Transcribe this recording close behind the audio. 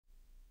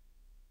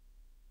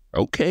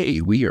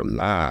Okay, we are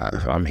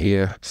live. I'm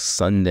here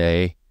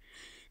Sunday,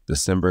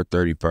 December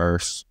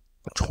 31st,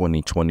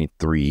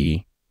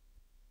 2023.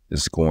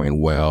 It's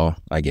going well,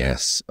 I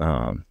guess.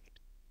 I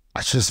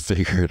just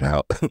figured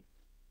out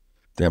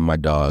that my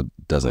dog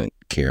doesn't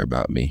care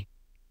about me.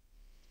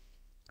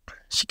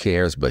 She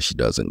cares, but she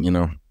doesn't,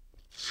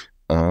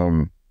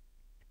 I've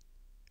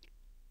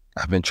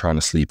been trying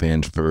to sleep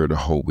in for the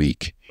whole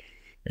week,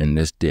 and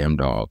this damn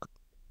dog,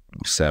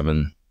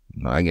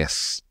 I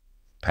guess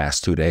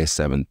past 2 days,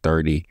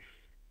 7:30,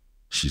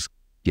 she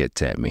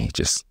gets at me,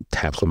 just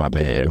taps on my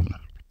bed,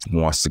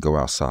 wants to go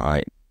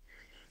outside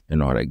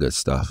and all that good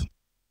stuff.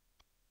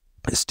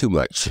 It's too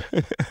much.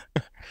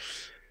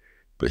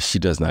 But she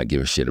does not give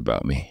a shit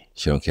about me.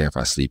 She don't care if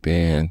I sleep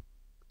in.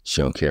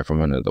 She don't care if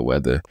I'm under the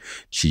weather.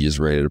 She just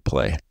ready to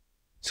play.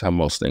 That's how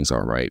most things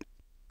are, right?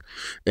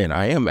 And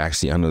I am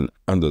actually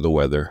under the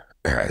weather,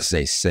 as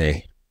they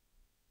say.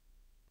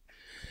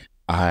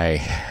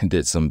 I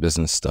did some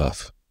business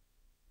stuff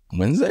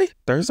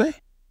Thursday?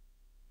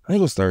 I think it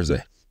was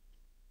Thursday.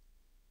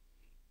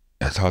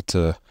 I talked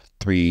to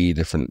 3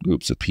 different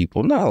groups of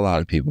people, not a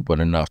lot of people, but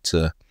enough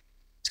to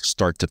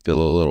start to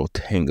feel a little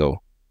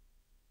tingle.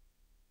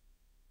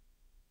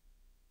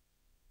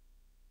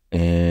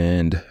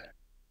 And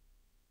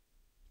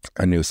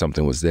I knew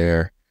something was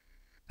there,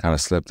 kind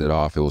of slept it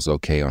off. It was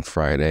okay on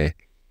Friday.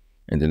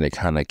 And then it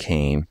kind of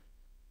came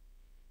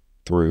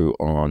through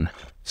on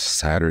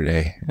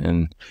Saturday,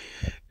 and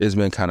it's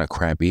been kind of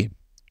crappy,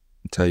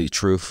 to tell you the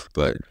truth,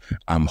 but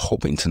I'm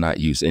hoping to not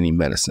use any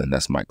medicine.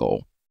 That's my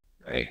goal.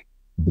 Right.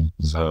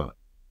 So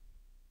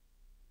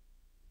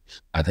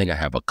I think I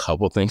have a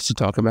couple things to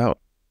talk about.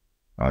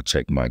 I'll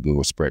check my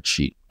Google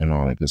spreadsheet and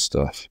all that good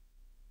stuff.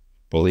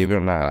 Believe it or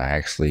not, I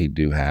actually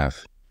do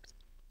have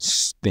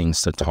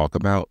things to talk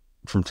about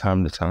from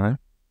time to time.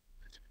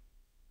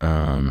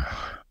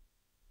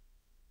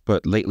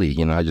 But lately,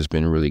 I just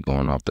been really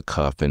going off the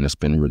cuff, and it's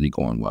been really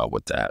going well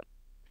with that.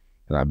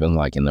 And I've been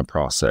liking the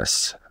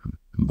process.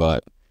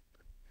 But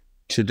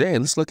today,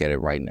 let's look at it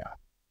right now.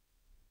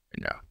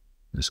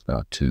 Let's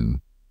go to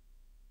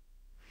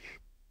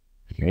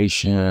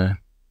creation,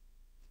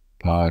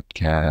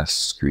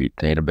 podcast, create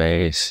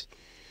database.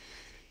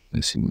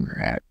 Let's see where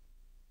we're at.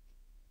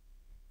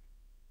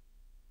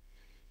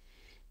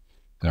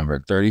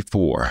 Number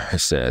 34, it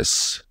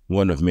says,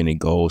 one of many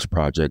goals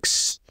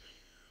projects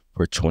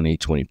for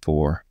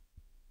 2024.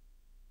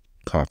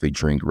 Coffee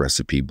drink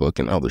recipe book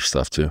and other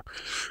stuff too.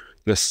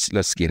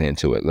 Let's get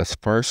into it. Let's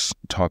first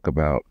talk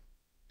about,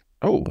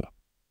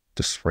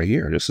 this right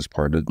here. This is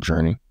part of the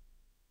journey.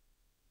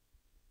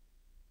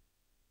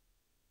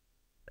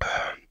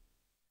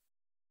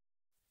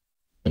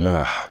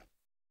 I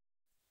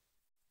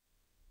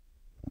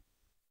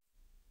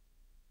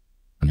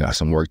got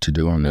some work to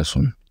do on this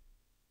one.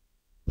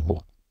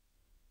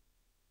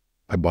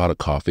 I bought a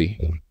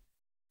coffee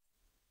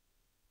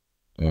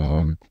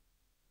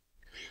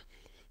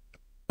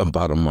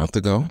about a month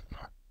ago,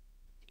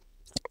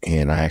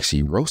 and I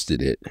actually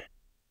roasted it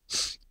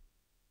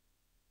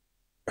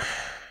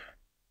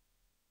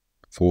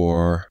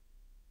for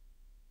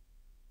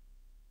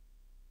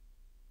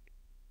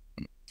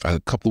a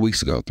couple of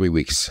weeks ago,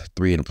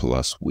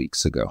 3+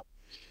 weeks ago.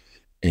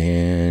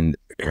 And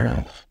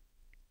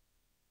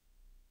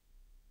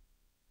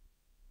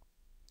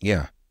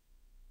yeah.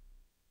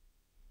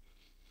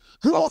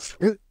 And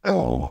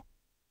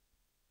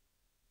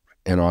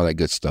all that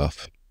good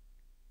stuff.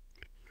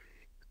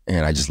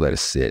 And I just let it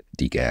sit,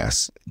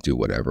 degas, do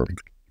whatever.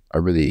 I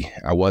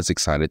was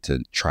excited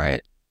to try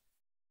it,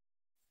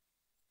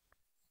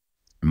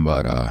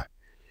 but I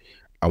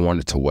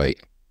wanted to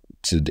wait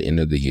to the end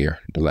of the year,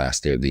 the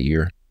last day of the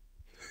year,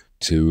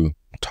 to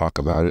talk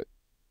about it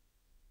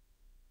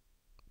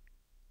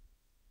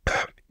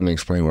and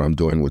explain what I'm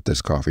doing with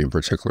this coffee in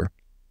particular.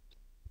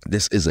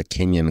 This is a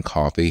Kenyan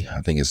coffee.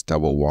 I think it's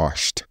double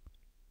washed.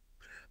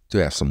 Do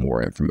have some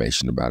more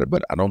information about it,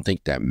 but I don't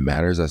think that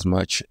matters as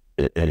much.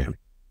 The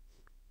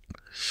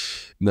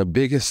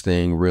biggest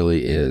thing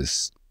really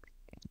is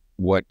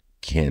what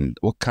kind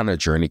of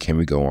journey can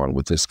we go on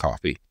with this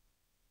coffee?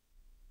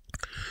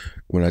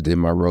 When I did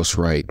my roast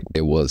right,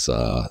 it was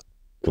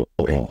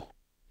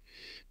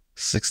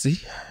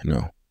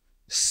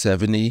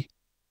 70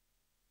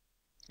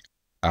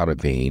 outer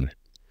bean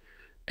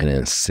and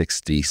then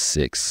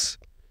 66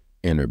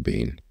 inner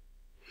bean.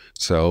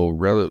 So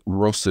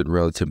roasted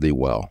relatively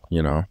well,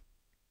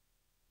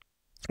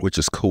 which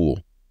is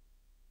cool.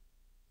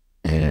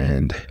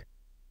 And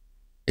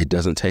it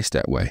doesn't taste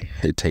that way.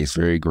 It tastes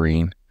very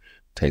green.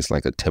 Tastes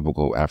like a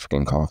typical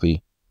African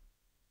coffee.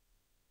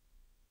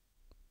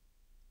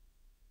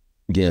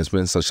 Yeah, it's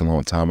been such a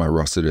long time. I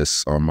roasted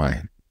this on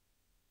my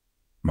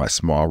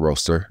small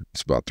roaster.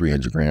 It's about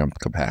 300 gram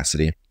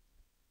capacity.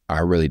 I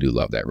really do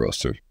love that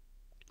roaster.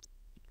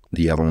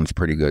 The other one's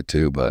pretty good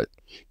too, but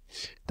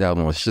that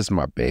one was just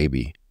my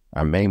baby.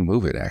 I may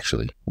move it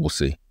actually. We'll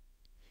see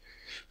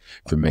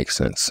if it makes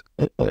sense.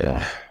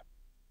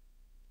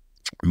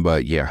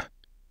 But yeah,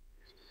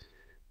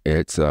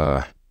 it's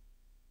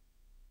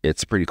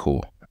pretty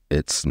cool.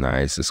 It's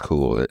nice. It's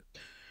cool. It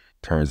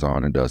turns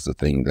on and does the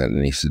thing that it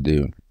needs to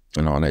do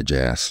and all that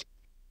jazz.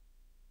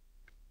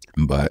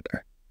 But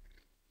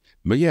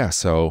yeah,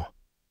 so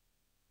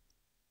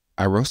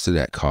I roasted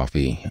that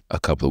coffee a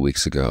couple of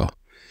weeks ago.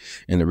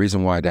 And the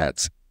reason why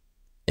that's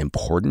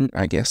important,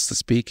 I guess, to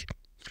speak,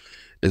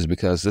 is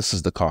because this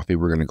is the coffee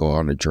we're going to go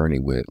on a journey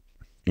with.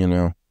 You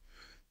know,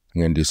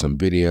 I'm going to do some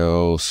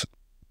videos,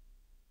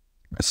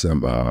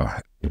 some,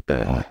 I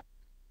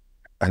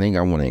think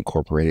I want to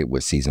incorporate it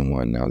with season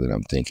 1 now that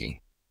I'm thinking.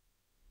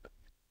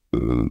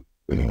 Or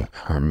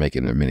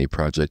making a mini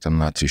project. I'm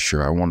not too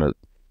sure.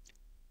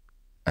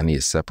 I need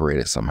to separate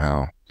it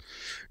somehow.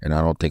 And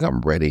I don't think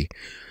I'm ready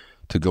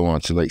to go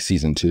on to like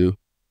season 2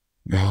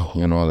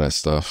 and all that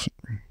stuff.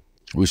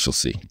 We shall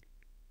see.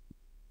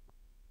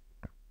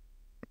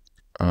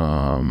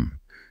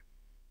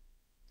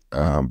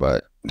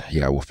 But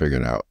yeah, we'll figure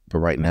it out. But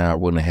right now I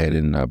went ahead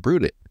and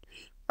brewed it.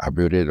 I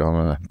brewed it on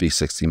a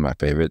B60, my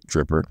favorite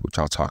dripper, which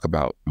I'll talk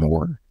about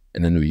more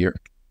in the new year.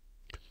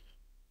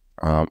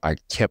 I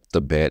kept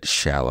the bed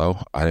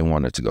shallow. I didn't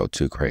want it to go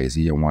too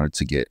crazy. I wanted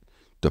to get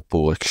the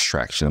full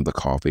extraction of the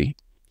coffee.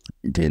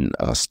 Didn't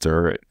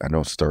stir it. I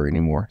don't stir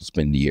anymore. It's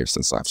been years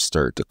since I've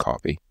stirred the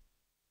coffee.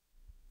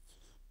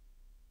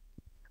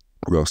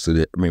 Brewed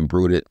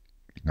it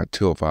at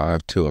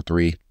 205,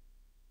 203.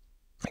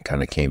 It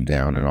kind of came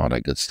down and all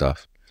that good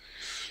stuff.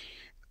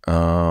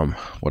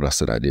 What else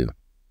did I do?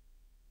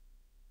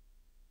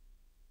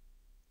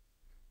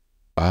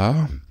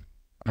 I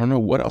don't know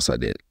what else I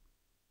did.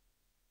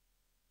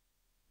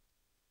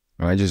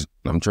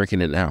 I'm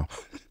drinking it now.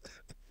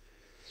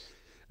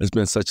 It's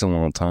been such a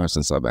long time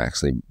since I've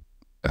actually,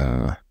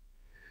 but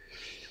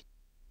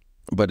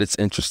it's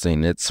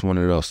interesting. It's one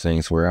of those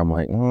things where I'm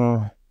like,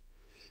 well,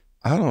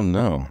 I don't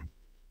know.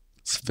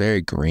 It's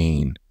very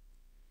green.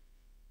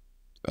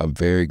 A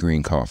very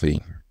green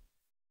coffee.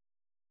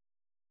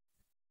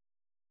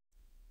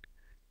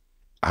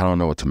 I don't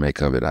know what to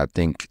make of it. I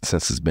think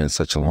since it's been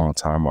such a long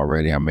time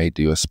already, I may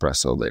do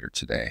espresso later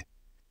today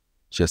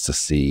just to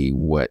see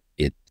what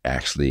it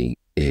actually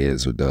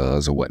is or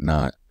does or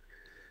whatnot.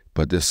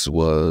 But this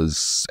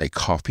was a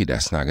coffee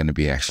that's not going to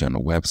be actually on the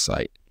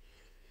website.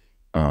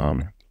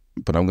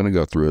 But I'm going to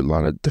go through a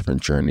lot of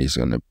different journeys.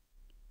 I'm going to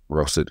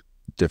roast it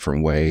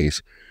different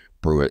ways,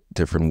 brew it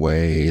different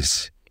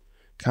ways,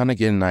 kind of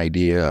get an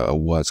idea of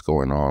what's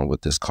going on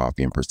with this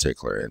coffee in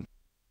particular.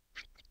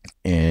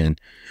 And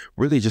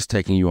really just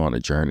taking you on a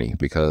journey,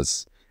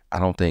 because I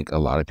don't think a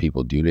lot of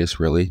people do this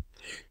really.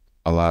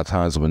 A lot of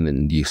times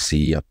when you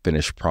see a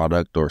finished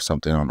product or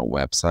something on a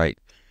website,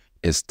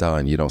 it's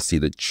done. You don't see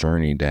the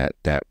journey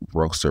that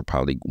roaster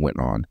probably went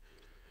on.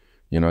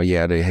 You know,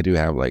 yeah, they do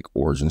have like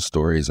origin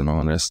stories and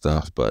all that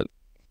stuff, but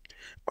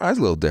it's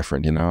a little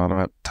different. You know, I don't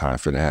have time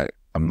for that.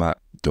 I'm not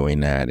doing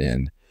that,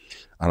 and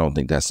I don't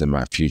think that's in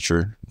my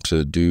future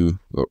to do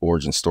an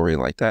origin story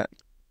like that.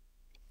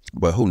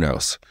 But who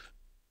knows?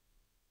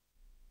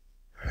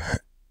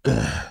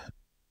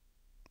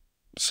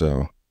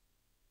 So,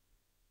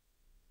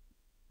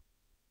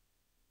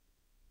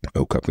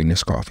 no cupping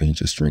this coffee,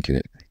 just drinking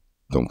it.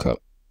 Don't cup.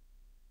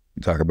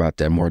 Talk about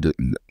that more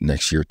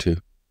next year too.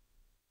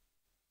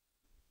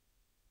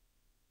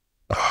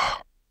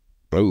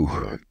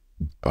 Oh,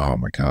 oh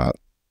my God.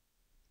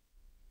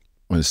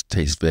 This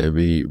tastes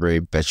very, very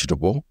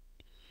vegetable.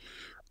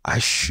 I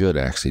should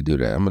actually do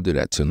that. I'm gonna do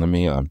that too. Let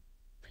me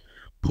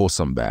pull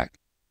some back.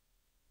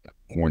 I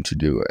want to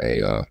do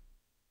a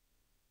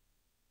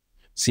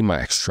see my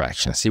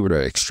extraction. See where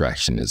the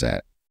extraction is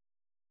at.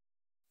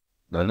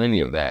 Not any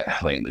of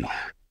that lately.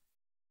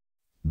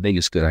 I think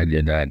it's a good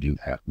idea that I do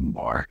have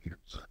more.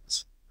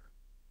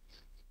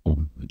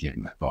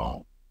 Getting my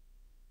phone.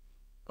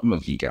 I'm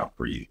gonna geek out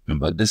for you.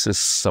 But this is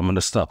some of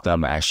the stuff that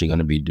I'm actually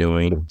gonna be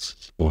doing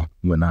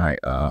when I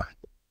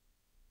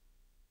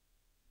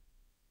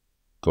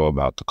go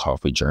about the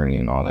coffee journey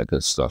and all that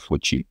good stuff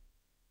with you.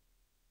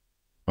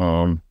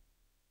 I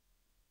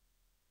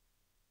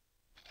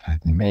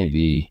may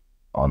be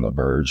on the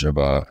verge of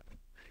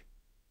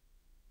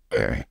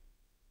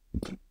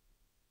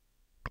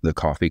the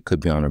coffee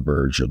could be on the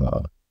verge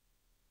of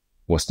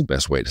what's the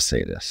best way to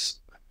say this?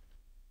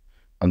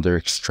 Under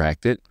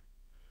extracted.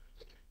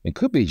 It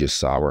could be just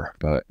sour,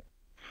 but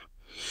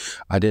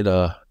I did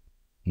a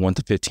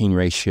 1:15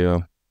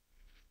 ratio,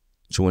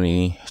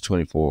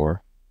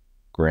 24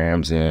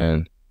 grams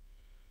in,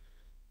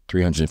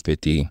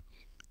 350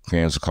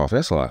 grams of coffee.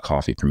 That's a lot of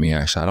coffee for me,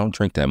 actually. I don't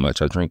drink that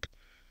much. I drink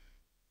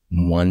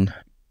 1-2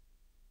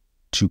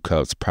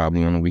 cups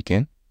probably on the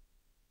weekend.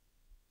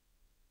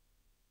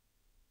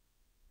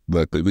 But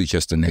it could be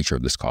just the nature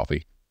of this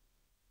coffee.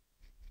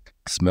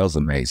 It smells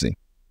amazing.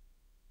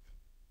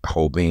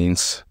 Whole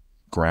beans,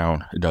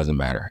 ground, it doesn't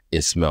matter.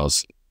 It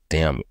smells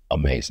damn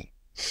amazing.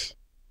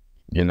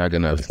 You're not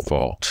going to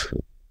fault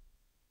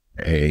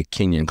a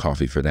Kenyan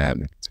coffee for that.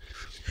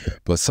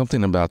 But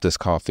something about this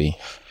coffee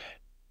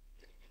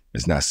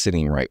is not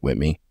sitting right with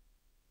me.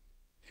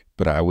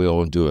 But I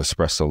will do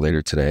espresso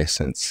later today,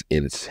 since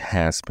it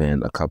has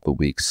been a couple of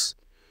weeks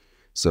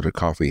So the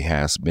coffee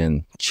has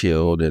been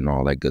chilled and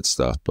all that good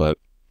stuff. But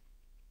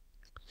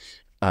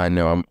I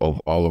know I'm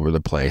all over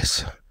the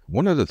place.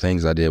 One of the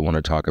things I did want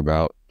to talk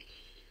about,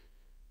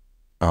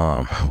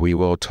 we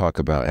will talk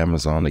about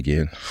Amazon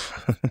again,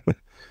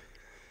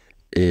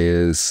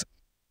 is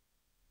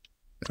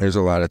there's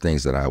a lot of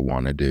things that I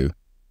want to do.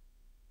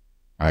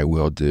 I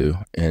will do.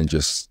 And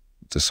just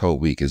this whole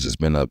week has just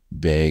been a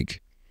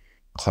big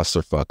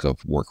clusterfuck of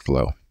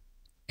workflow.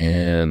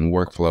 And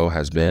workflow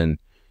has been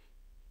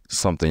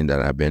something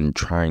that I've been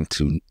trying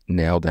to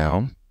nail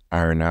down,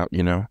 iron out,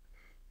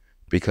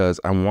 because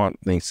I want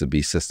things to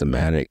be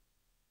systematic,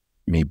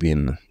 me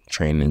being a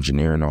trained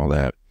engineer and all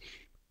that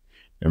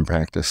in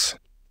practice.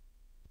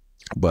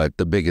 But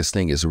the biggest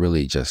thing is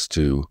really just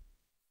to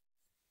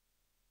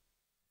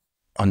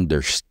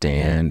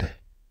understand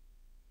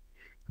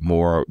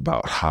more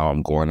about how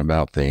I'm going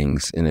about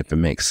things and if it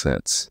makes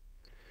sense.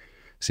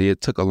 See,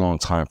 it took a long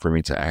time for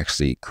me to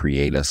actually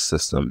create a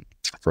system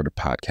for the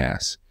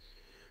podcast.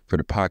 For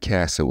the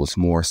podcast, it was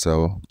more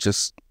so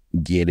just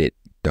get it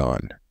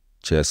done.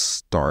 Just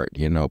start,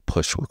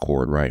 push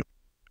record, right?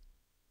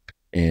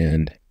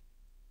 And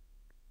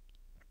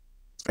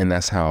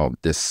that's how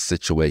this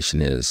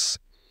situation is.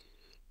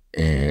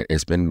 And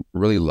it's been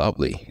really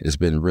lovely. It's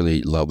been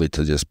really lovely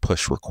to just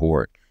push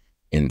record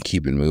and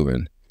keep it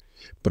moving.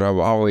 But I've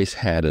always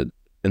had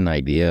an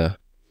idea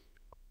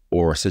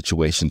or a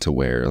situation to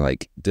where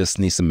like this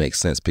needs to make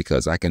sense,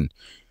 because I can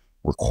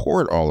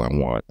record all I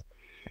want.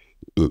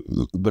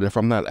 But if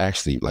I'm not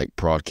actually like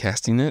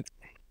broadcasting it,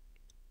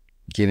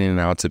 getting it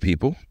out to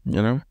people,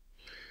 then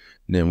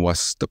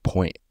what's the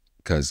point?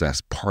 Because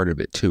that's part of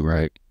it too,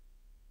 right?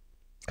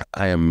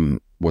 I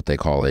am what they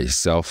call a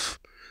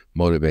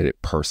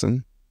self-motivated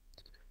person.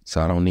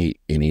 So I don't need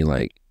any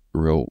like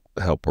real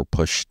help or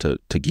push to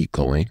keep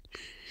going.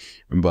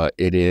 But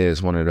it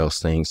is one of those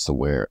things to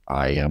where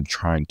I am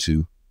trying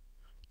to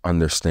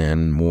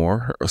understand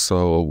more or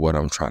so what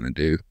I'm trying to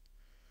do.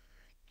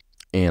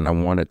 And I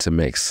want it to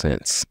make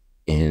sense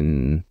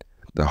in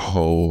the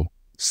whole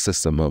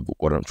system of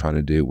what I'm trying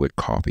to do with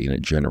coffee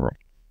in general.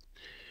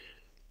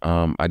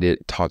 I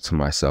did talk to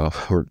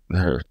myself or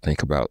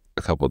think about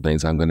a couple of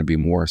things. I'm going to be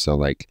more so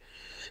like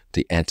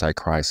the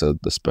Antichrist of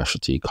the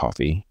specialty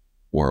coffee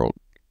world,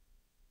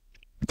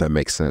 if that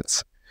makes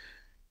sense.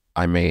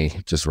 I may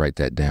just write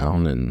that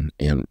down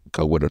and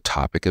go with a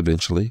topic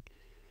eventually.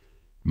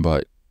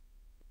 But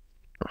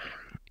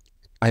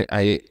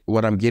I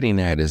what I'm getting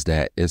at is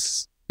that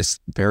it's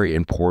very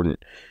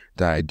important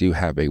that I do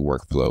have a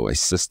workflow, a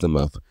system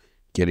of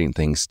getting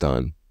things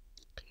done.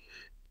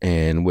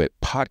 And with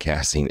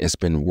podcasting, it's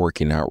been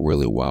working out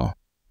really well.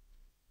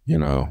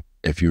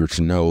 If you were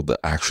to know the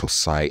actual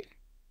site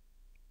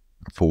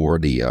for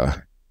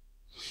the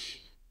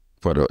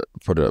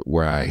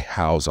where I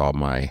house all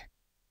my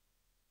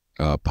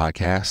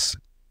podcasts,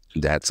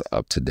 that's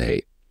up to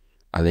date.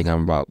 I think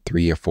I'm about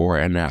 3 or 4,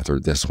 and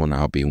after this one,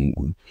 I'll be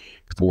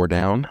 4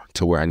 down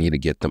to where I need to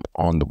get them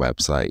on the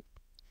website,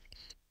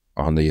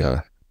 on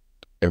the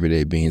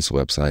Everyday Beans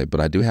website.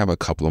 But I do have a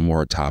couple of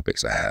more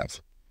topics. I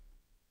have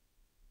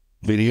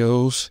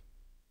videos,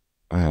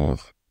 I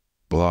have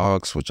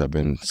blogs, which I've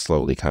been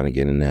slowly kind of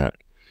getting at,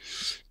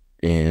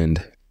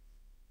 and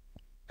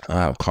I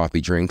have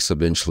coffee drinks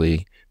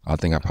eventually. I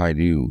think I probably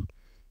do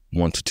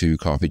 1 to 2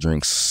 coffee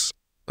drinks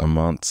a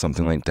month,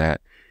 something like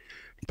that.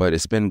 But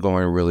it's been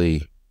going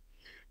really,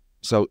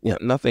 so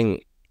nothing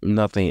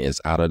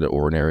is out of the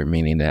ordinary,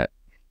 meaning that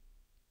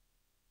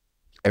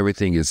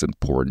everything is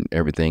important,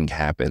 everything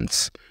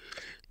happens,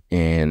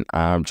 and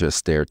I'm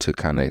just there to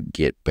kind of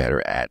get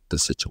better at the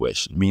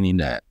situation, meaning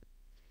that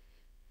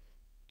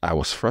I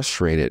was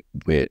frustrated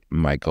with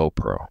my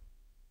GoPro,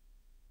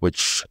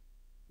 which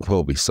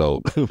will be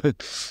sold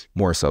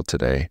more so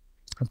today.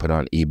 I put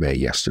on eBay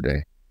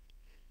yesterday,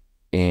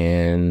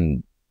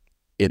 and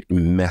it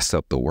messed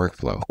up the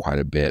workflow quite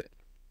a bit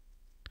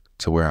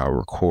to where I'll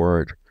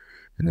record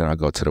and then I'll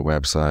go to the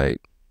website,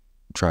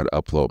 try to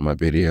upload my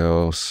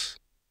videos,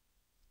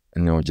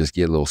 and then it'll just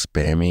get a little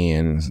spammy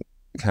and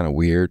kind of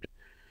weird.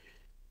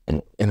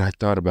 And I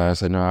thought about it. I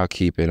said, no, I'll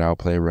keep it. I'll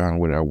play around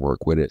with it. I'll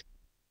work with it.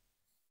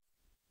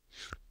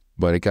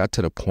 But it got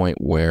to the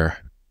point where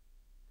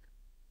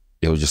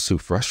it was just too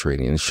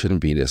frustrating. It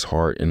shouldn't be this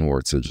hard in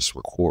order to just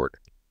record.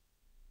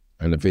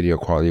 And the video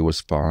quality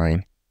was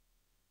fine.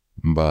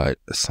 But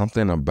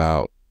something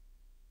about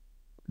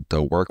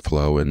the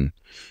workflow and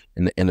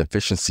the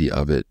inefficiency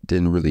of it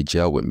didn't really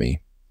gel with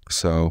me.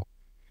 So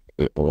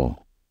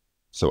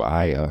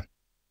I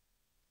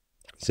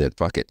said,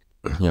 fuck it.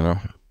 I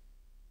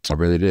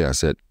really did. I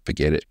said,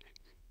 forget it.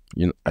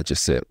 I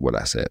just said what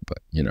I said, but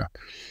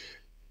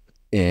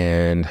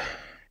and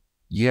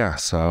yeah,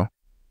 so,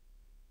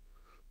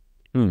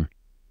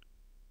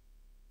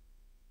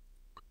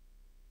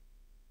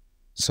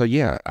 so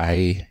yeah,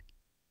 I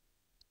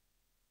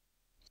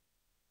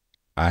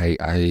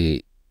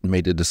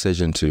made the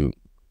decision to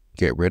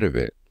get rid of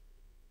it,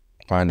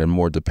 find a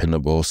more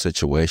dependable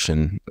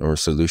situation or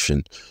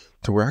solution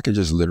to where I could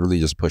just literally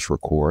just push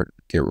record,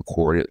 get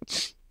recorded,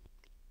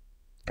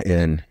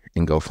 and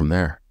and go from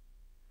there,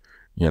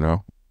 you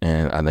know?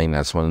 And I think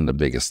that's one of the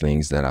biggest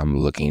things that I'm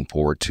looking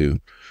forward to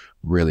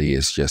really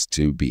is just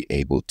to be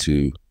able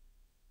to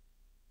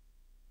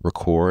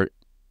record,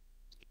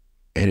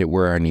 edit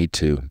where I need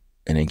to,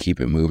 and then keep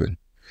it moving,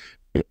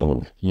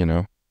 you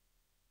know?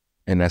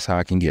 And that's how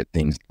I can get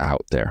things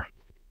out there.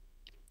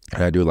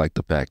 And I do like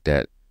the fact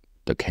that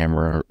the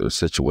camera or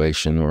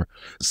situation or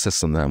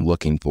system that I'm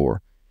looking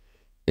for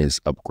is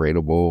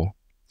upgradable,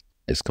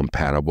 it's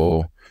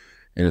compatible,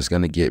 and it's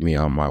going to get me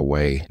on my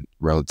way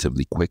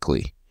relatively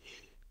quickly.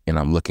 And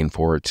I'm looking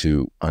forward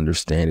to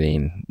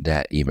understanding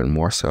that even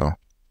more so.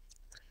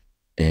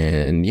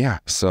 And yeah,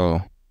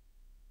 so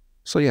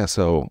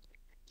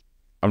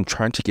I'm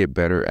trying to get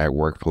better at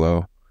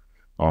workflow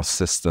on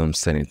systems,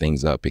 setting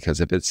things up,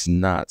 because if it's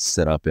not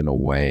set up in a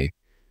way,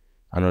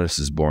 I know this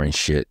is boring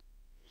shit,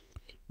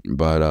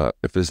 but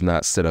if it's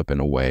not set up in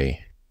a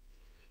way,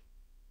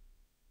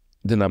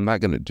 then I'm not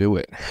going to do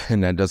it.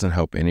 And that doesn't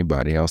help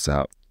anybody else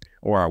out.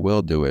 Or I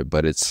will do it,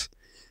 but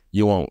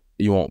you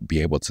won't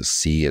be able to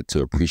see it,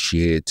 to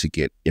appreciate it, to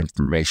get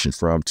information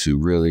from, to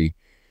really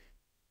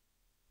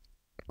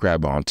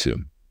grab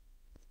onto.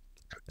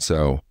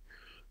 So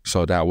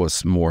that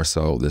was more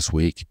so this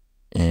week.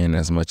 And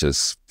as much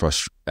as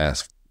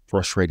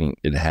frustrating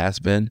it has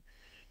been,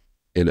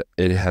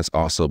 it has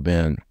also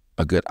been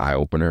a good eye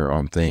opener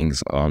on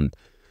things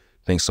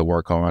to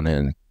work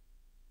on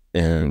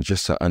and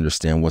just to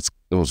understand what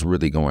was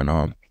really going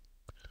on.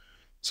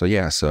 So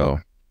yeah,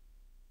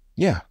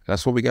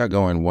 that's what we got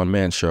going. One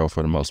man show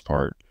for the most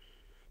part.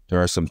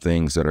 There are some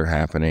things that are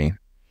happening,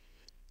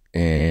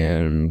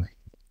 and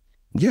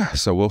yeah,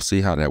 so we'll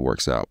see how that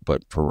works out.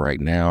 But for right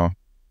now,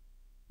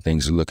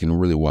 things are looking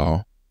really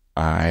well.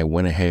 I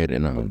went ahead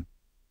and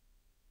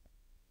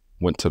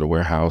went to the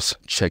warehouse,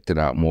 checked it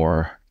out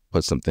more,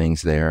 put some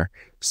things there,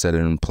 set it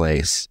in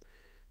place,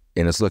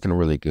 and it's looking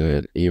really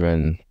good.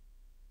 Even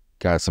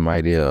got some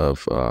idea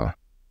of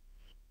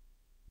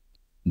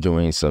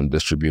doing some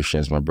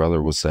distributions, my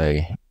brother would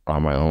say,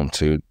 on my own,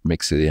 to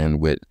mix it in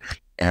with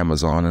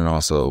Amazon and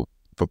also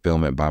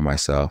fulfillment by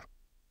myself.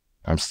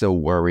 I'm still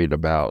worried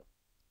about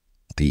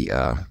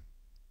the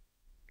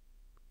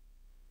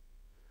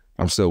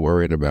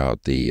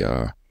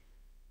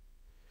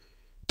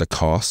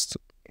cost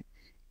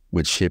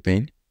with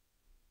shipping.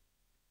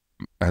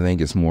 I think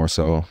it's more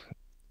so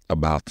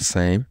about the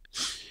same.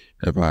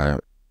 If I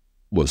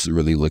was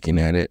really looking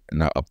at it,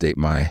 and I'll update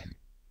my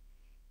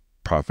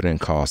profit and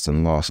cost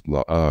and loss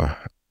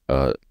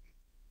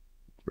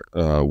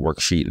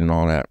worksheet and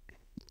all that.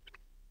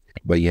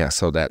 But yeah,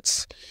 so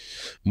that's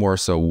more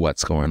so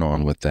what's going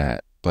on with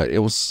that. But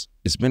it's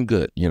been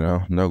good,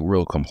 no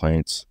real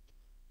complaints.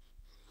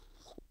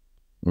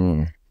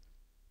 This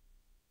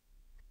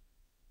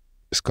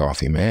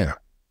coffee, man,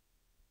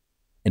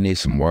 it needs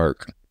some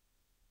work.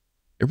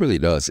 It really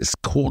does. It's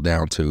cooled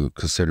down too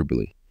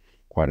considerably,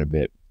 quite a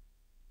bit,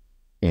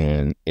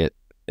 and it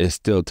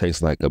still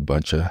tastes like a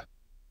bunch of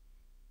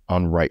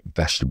unripe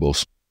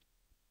vegetables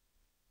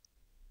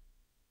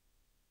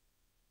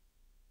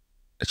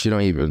that you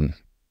don't even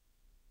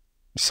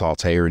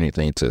saute or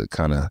anything to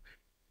kind of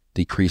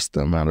decrease the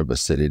amount of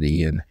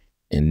acidity and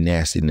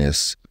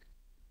nastiness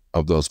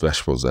of those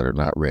vegetables that are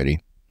not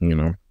ready.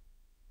 Here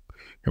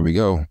we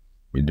go.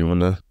 We're doing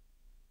the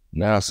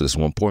analysis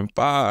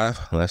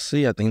 1.5. Let's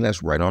see. I think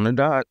that's right on the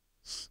dot.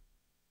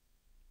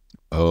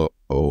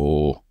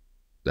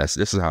 This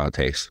is how it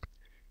tastes.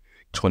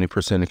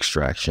 20%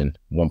 extraction,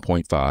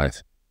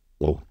 1.5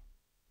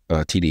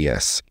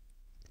 TDS.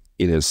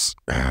 It is,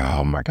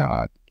 oh my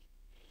God.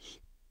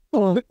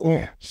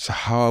 So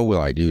how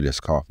will I do this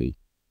coffee?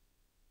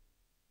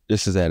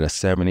 This is at a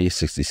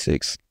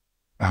 70-66.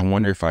 I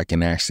wonder if I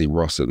can actually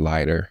roast it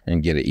lighter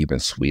and get it even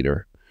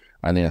sweeter.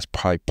 I think that's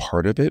probably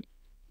part of it,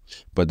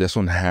 but this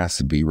one has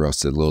to be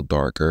roasted a little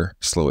darker,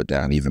 slow it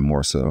down even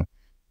more so.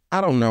 I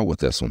don't know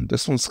with this one.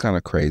 This one's kind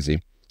of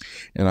crazy.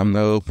 And I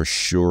know for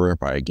sure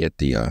if I get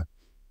the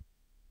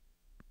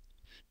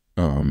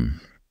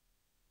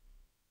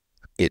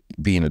it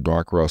being a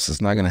dark roast,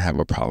 it's not going to have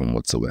a problem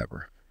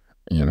whatsoever,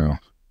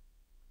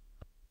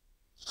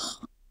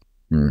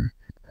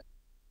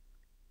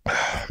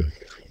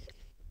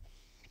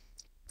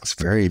 It's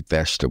very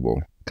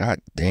vegetable. God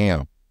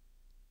damn.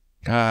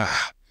 I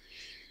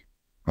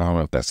don't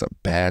know if that's a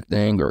bad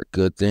thing or a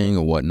good thing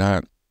or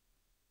whatnot.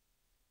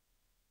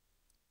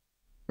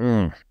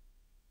 I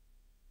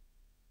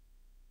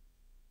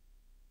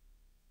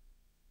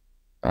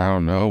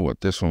don't know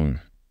what this one's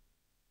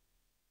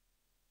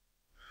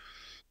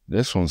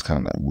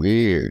kind of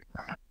weird.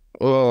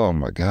 Oh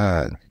my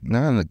God.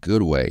 Not in a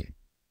good way.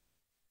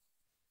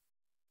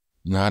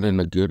 Not in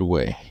a good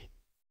way.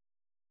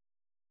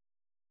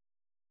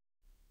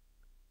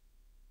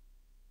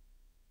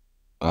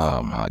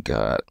 Oh my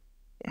God.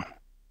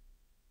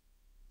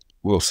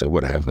 We'll see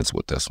what happens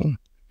with this one.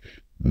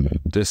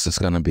 This is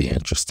going to be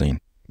interesting.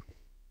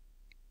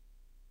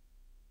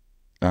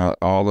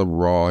 All the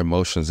raw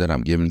emotions that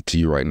I'm giving to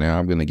you right now,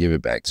 I'm going to give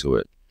it back to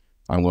it.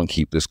 I'm going to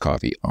keep this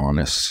coffee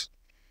honest.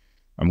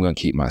 I'm going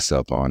to keep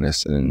myself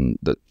honest, and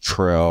the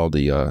trail,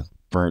 the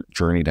burnt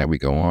journey that we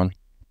go on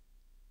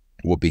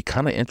will be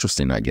kind of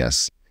interesting, I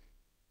guess.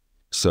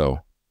 So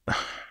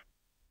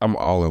I'm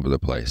all over the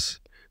place.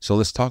 So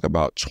let's talk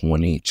about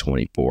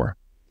 2024.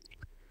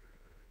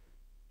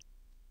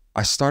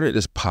 I started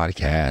this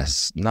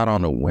podcast not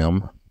on a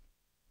whim,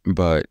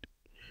 but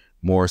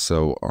more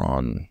so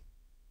on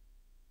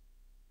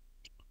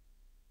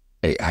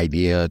an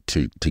idea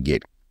to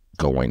get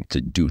going, to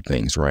do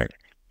things right.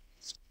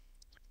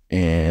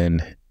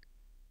 And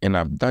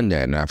I've done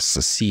that, and I've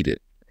succeeded,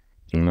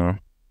 you know.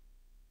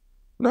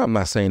 No, I'm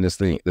not saying this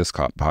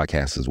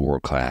podcast is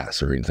world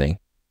class or anything.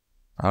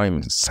 I don't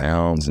even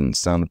sounds and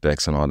sound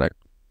effects and all that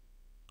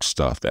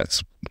stuff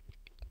that's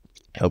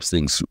helps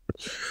things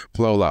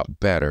flow a lot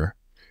better,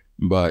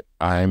 but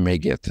I may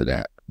get to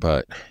that.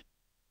 But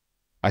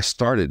I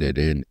started it,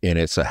 and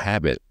it's a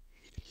habit.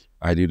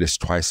 I do this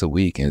twice a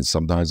week, and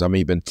sometimes I'm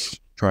even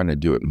trying to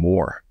do it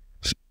more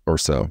or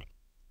so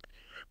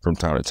from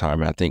time to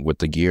time. And I think with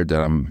the gear that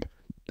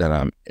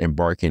I'm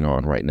embarking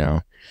on right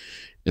now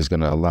is going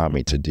to allow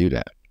me to do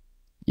that,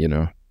 you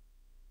know.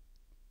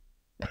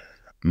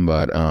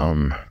 But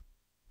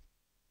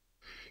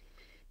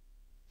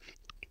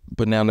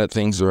now that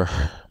things are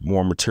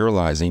more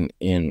materializing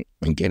and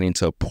getting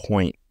to a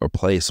point or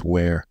place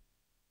where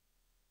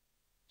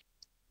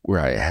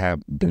I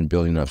have been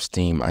building up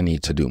steam, I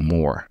need to do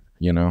more,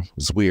 you know.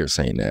 It's weird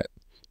saying that.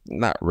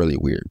 Not really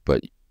weird,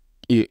 but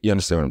you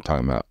understand what I'm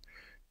talking about.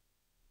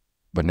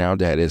 But now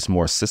that it's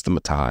more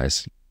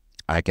systematized,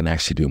 I can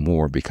actually do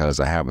more because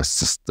I have a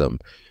system,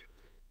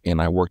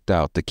 and I worked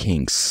out the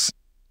kinks,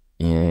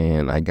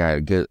 and I got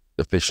a good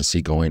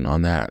efficiency going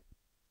on that,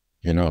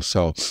 you know.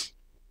 So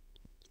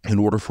in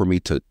order for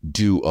me to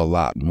do a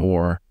lot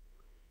more,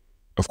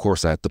 of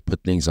course, I have to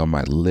put things on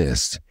my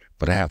list,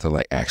 but I have to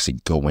like actually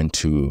go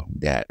into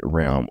that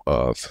realm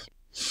of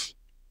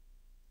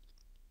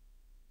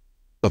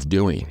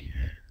doing,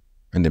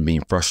 and then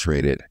being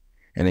frustrated,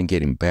 and then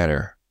getting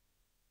better.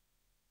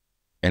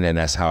 And then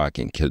that's how I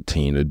can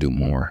continue to do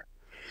more.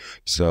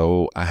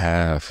 So I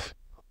have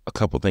a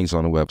couple things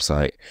on the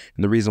website.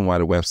 And the reason why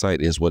the website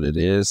is what it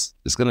is,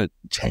 it's going to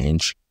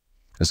change.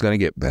 It's going to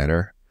get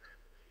better.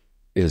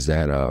 Is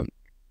that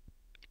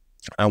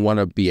I want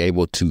to be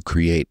able to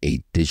create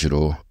a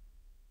digital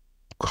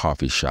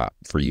coffee shop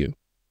for you.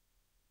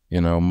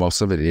 You know,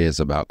 most of it is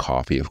about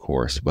coffee, of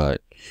course,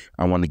 but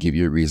I want to give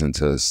you a reason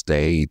to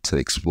stay, to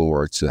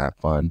explore, to have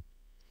fun,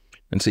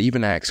 and to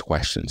even ask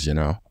questions. You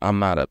know,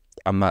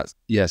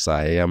 yes,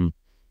 I am.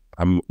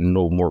 I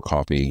know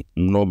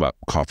about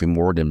coffee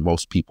more than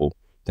most people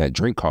that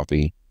drink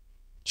coffee.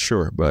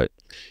 Sure. But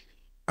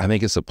I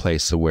think it's a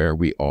place to where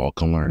we all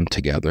can learn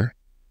together,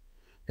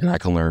 and I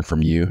can learn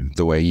from you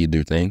the way you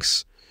do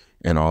things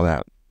and all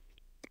that.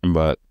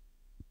 But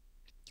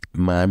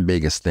my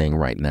biggest thing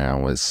right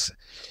now is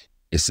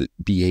to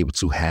be able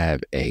to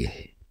have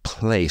a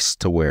place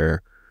to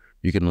where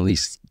you can at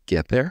least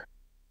get there,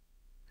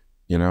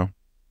 you know?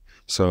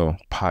 So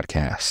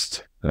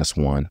podcast, that's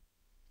one.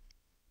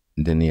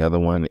 And then the other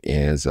one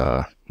is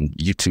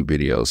YouTube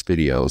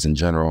videos in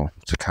general,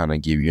 to kind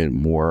of give you a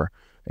more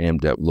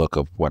in-depth look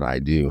of what I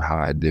do, how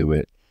I do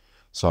it.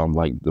 So I'm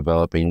like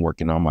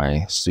working on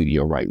my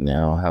studio right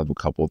now. I have a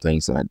couple of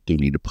things that I do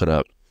need to put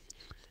up.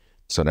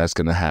 So that's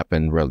going to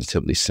happen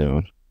relatively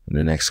soon, in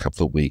the next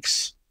couple of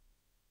weeks.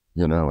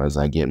 You know, as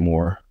I get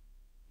more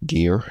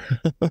gear,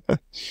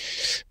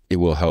 it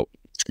will help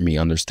me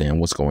understand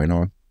what's going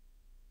on.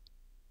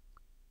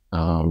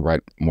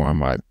 Write more on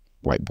my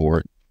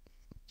whiteboard.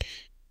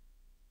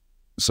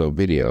 So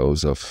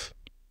videos of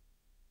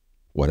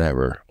what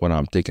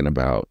I'm thinking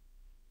about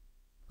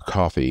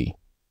coffee,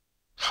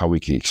 how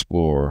we can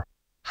explore,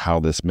 how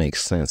this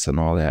makes sense and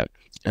all that.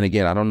 And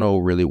again, I don't know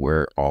really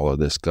where all of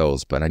this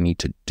goes, but I need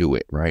to do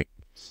it, right?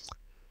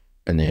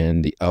 And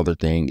then the other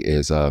thing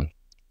is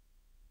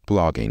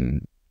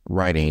blogging,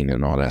 writing,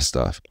 and all that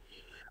stuff.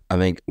 I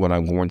think what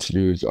I'm going to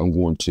do is I'm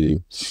going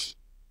to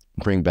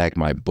bring back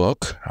my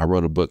book. I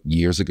wrote a book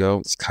years ago.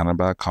 It's kind of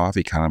about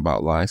coffee, kind of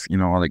about life, you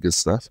know, all that good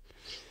stuff.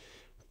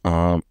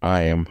 I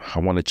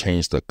want to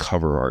change the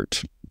cover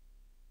art.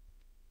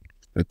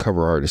 The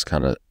cover art is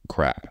kind of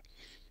crap.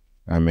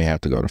 I may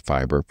have to go to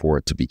Fiverr for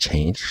it to be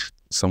changed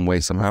some way,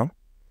 somehow,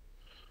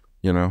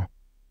 you know?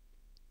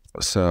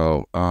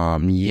 So,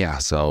 yeah,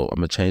 so I'm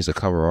going to change the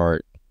cover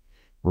art,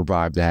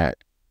 revive that,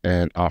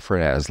 and offer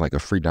it as like a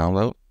free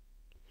download,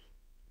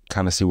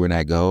 kind of see where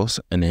that goes.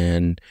 And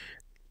then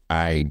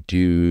I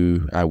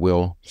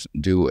will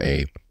do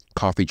a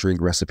coffee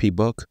drink recipe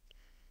book,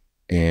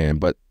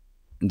 but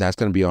that's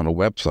going to be on the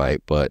website,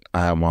 but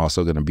I'm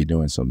also going to be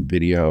doing some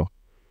video,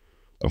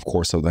 of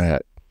course, of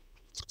that,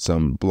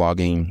 some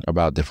blogging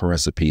about different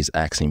recipes,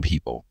 asking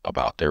people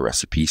about their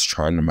recipes,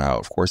 trying them out,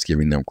 of course,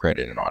 giving them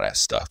credit and all that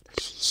stuff.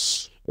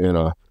 You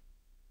know,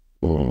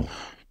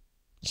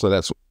 so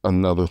that's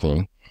another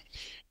thing.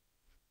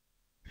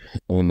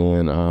 And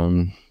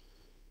then,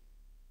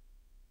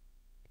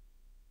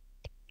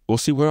 we'll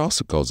see what else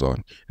goes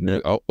on. And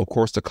then, of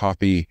course, the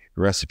coffee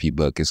recipe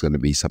book is going to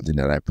be something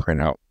that I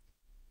print out.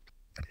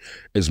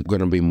 It's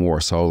going to be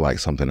more so like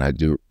something I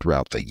do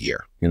throughout the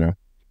year, you know?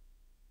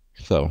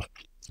 So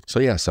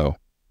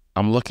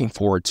I'm looking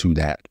forward to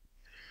that,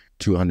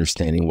 to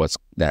understanding what's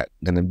that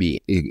going to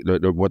be,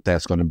 what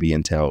that's going to be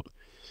entailed.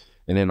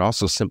 And then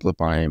also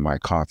simplifying my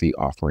coffee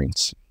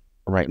offerings.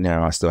 Right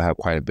now, I still have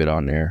quite a bit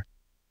on there,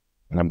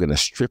 and I'm going to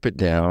strip it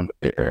down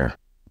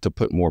to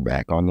put more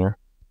back on there,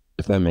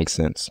 if that makes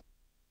sense.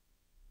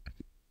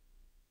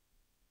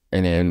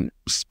 And then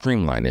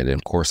streamline it. And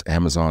of course,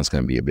 Amazon's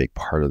going to be a big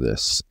part of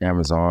this.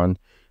 Amazon,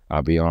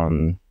 I'll be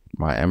on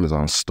my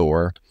Amazon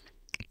store,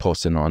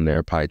 posting on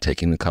there, probably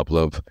taking a couple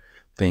of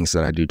things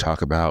that I do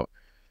talk about,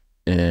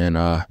 and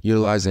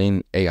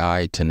utilizing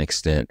AI to an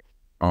extent.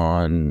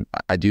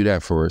 I do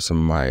that for some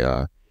of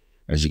my,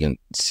 as you can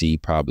see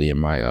probably in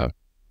my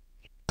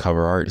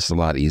cover art. It's a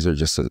lot easier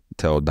just to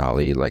tell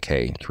DALL-E like,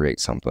 hey, create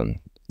something.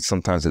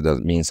 Sometimes it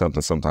doesn't mean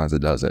something, sometimes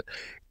it doesn't.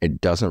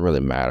 It doesn't really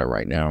matter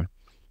right now,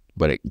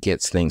 but it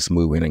gets things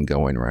moving and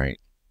going, right?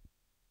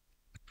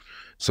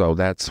 So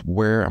that's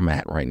where I'm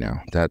at right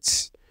now.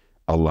 That's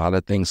a lot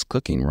of things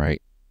cooking,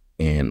 right?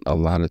 And a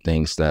lot of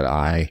things that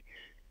I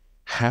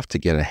have to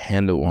get a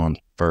handle on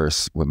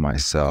first with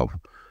myself.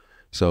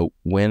 So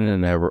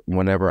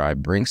whenever I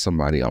bring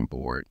somebody on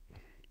board,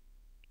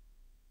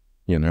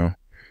 you know,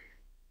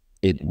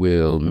 it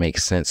will make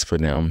sense for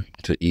them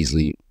to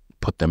easily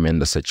put them in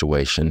the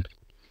situation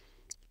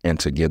and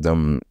to give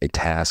them a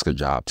task, a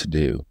job to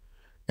do.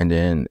 And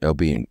then it'll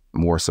be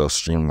more so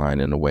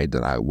streamlined in a way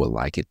that I would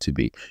like it to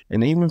be.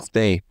 And even if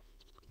they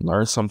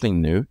learn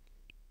something new,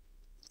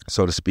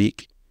 so to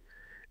speak,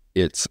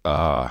 it's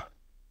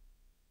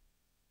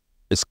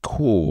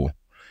cool,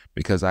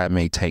 because I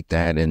may take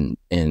that and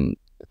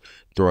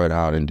throw it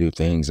out and do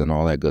things and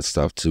all that good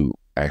stuff to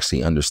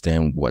actually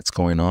understand what's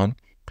going on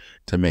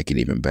to make it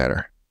even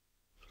better.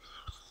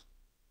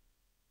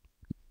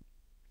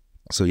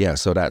 So yeah,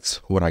 so that's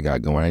what I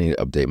got going. I need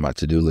to update my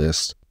to-do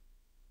list.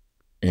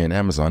 And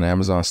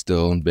Amazon's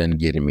still been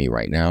getting me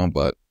right now,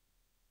 but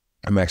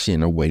I'm actually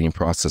in a waiting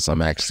process.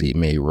 I'm actually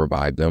may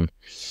revive them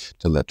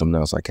to let them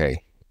know. It's like,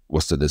 hey,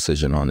 what's the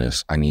decision on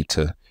this?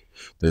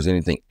 If there's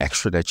anything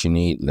extra that you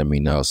need, let me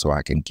know so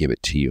I can give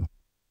it to you.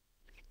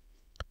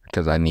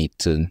 Because I need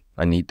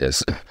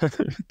this.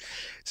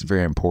 It's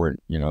very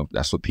important. You know,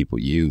 that's what people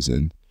use.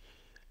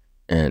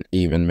 And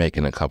even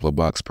making a couple of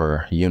bucks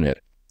per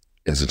unit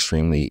is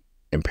extremely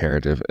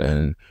imperative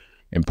and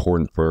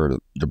important for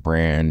the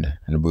brand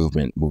and the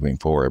movement moving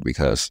forward,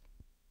 because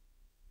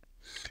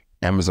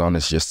Amazon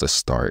is just a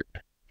start.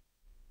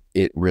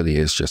 It really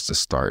is just a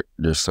start.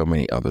 There's so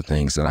many other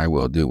things that I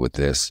will do with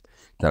this,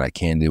 that I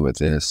can do with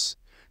this,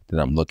 that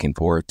I'm looking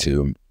forward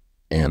to.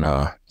 And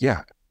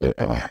yeah.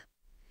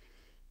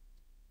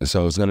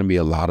 So it's going to be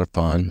a lot of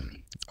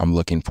fun. I'm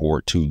looking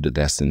forward to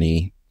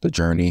the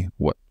journey,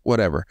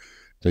 whatever,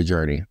 the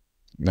journey,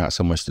 not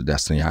so much the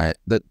destiny.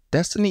 The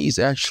destiny is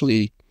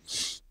actually,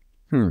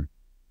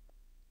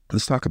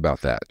 let's talk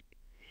about that.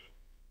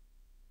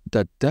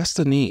 The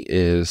destiny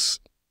is,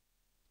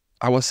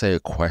 I would say, a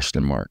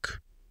question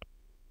mark.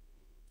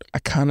 I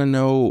kind of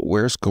know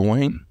where it's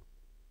going.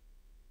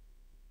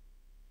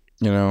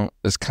 You know,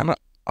 it's kind of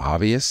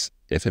obvious,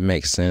 if it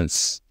makes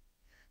sense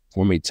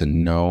for me to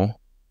know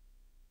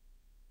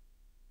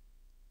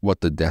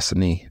what the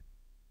destiny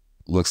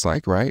looks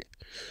like, right?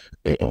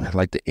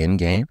 Like the end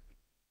game,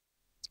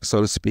 so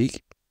to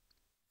speak.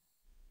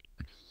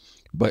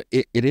 But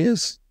it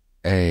is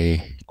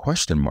a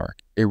question mark.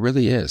 It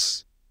really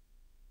is.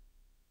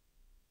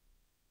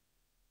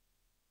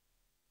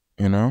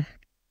 You know,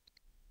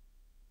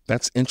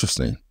 that's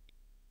interesting.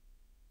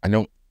 I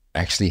don't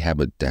actually have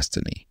a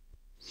destiny,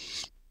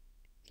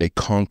 a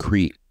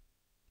concrete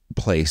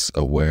place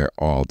of where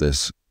all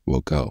this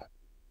will go.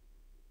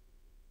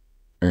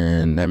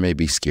 And that may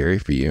be scary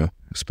for you,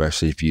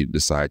 especially if you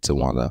decide to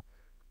want to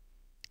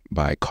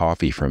buy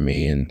coffee from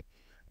me and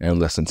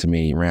listen to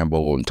me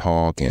ramble and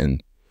talk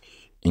and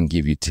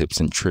give you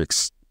tips and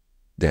tricks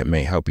that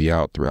may help you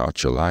out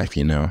throughout your life,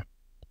 you know.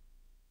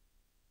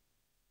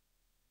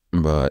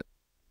 But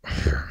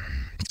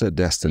the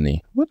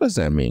destiny, what does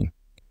that mean?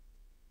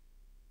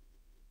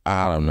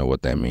 I don't know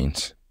what that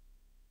means.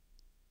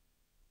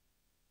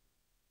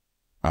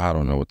 I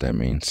don't know what that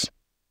means.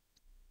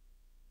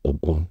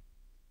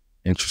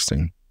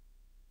 Interesting.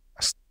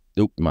 I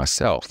stooped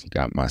myself,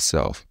 got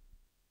myself.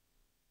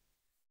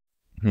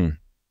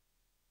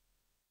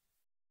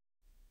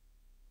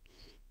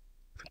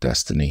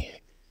 Destiny.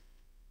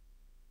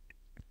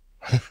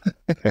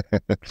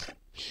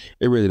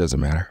 It really doesn't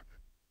matter.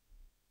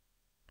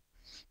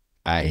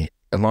 As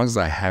long as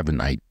I have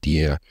an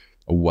idea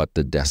of what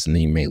the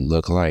destiny may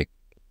look like,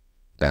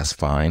 that's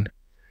fine,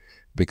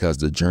 because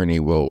the journey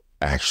will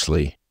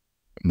actually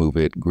move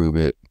it, groove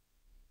it,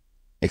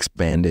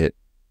 expand it,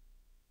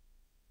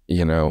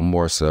 you know,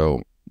 more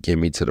so get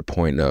me to the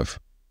point of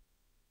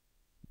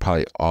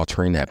probably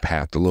altering that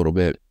path a little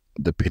bit,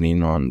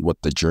 depending on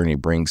what the journey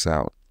brings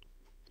out.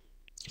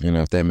 You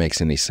know, if that makes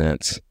any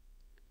sense.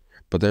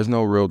 but there's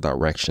no real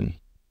direction.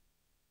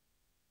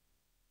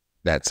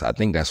 I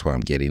think that's what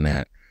I'm getting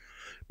at.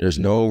 There's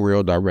no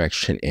real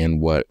direction in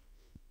what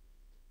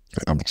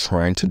I'm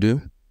trying to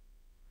do.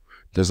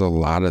 There's a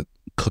lot of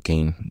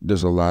cooking.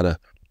 There's a lot of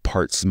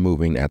parts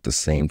moving at the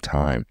same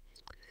time.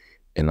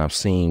 And I'm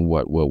seeing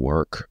what will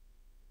work,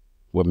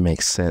 what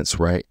makes sense,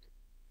 right?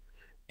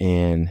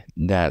 And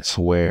that's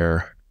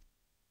where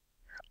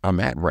I'm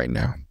at right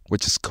now,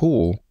 which is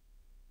cool.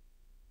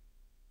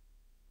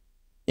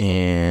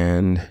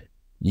 And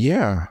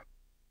yeah,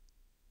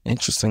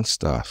 interesting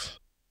stuff.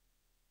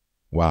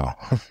 Wow.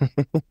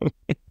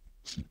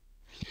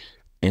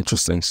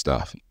 Interesting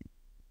stuff.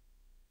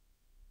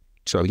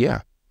 So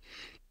yeah,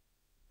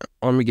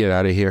 let me get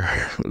out of here.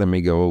 Let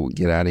me go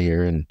get out of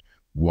here and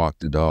walk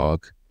the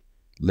dog.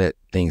 Let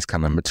things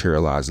kind of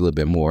materialize a little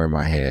bit more in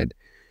my head.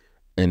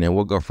 And then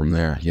we'll go from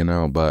there,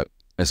 but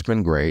it's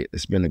been great.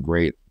 It's been a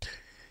great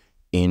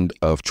end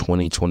of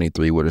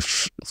 2023,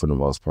 for the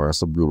most part.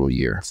 It's a brutal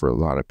year for a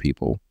lot of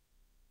people,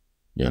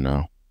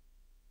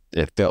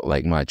 It felt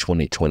like my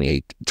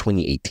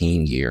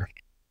 2018 year,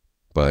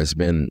 but it's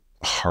been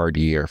a hard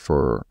year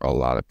for a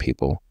lot of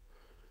people.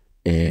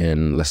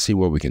 And let's see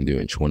what we can do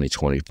in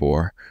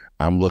 2024.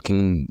 I'm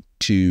looking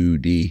to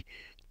the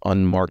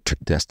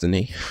unmarked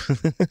destiny,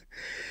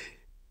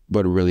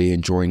 but really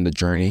enjoying the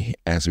journey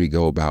as we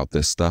go about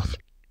this stuff.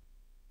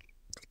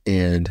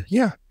 And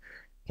yeah,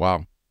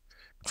 wow.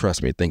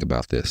 Trust me, think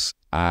about this.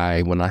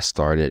 When I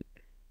started,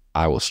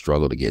 I will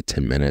struggle to get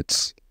 10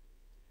 minutes.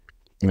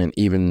 And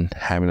even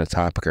having a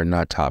topic or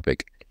not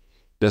topic,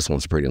 this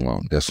one's pretty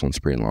long. I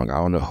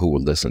don't know who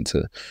would listen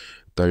to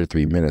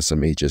 33 minutes of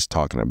me just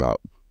talking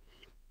about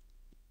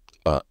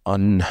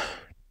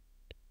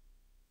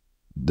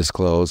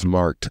undisclosed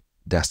marked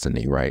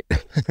destiny, right?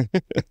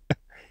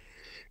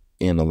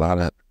 And a lot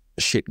of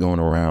shit going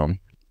around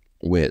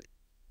with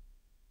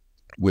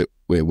what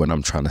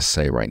I'm trying to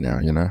say right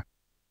now,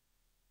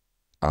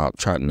 I'll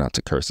try not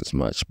to curse as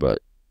much, but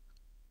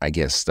I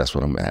guess that's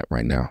what I'm at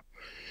right now.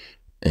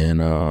 And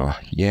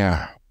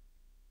yeah,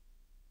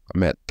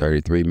 I'm at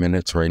 33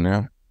 minutes right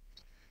now.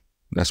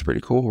 That's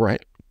pretty cool,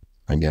 right?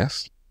 I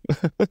guess.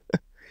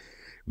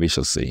 We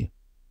shall see.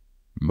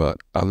 But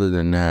other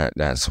than that,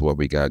 that's what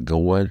we got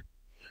going.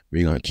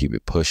 We're going to keep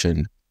it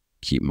pushing,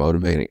 keep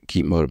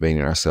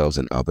motivating ourselves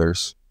and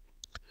others.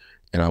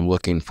 And I'm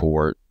looking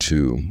forward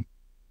to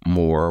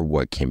more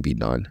what can be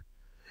done.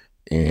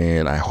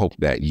 And I hope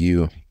that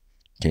you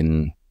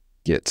can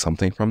get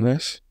something from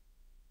this.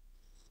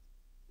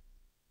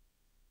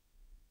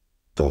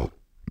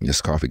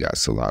 This coffee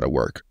got a lot of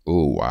work.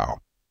 Oh, wow.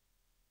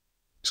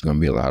 It's going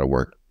to be a lot of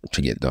work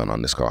to get done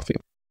on this coffee.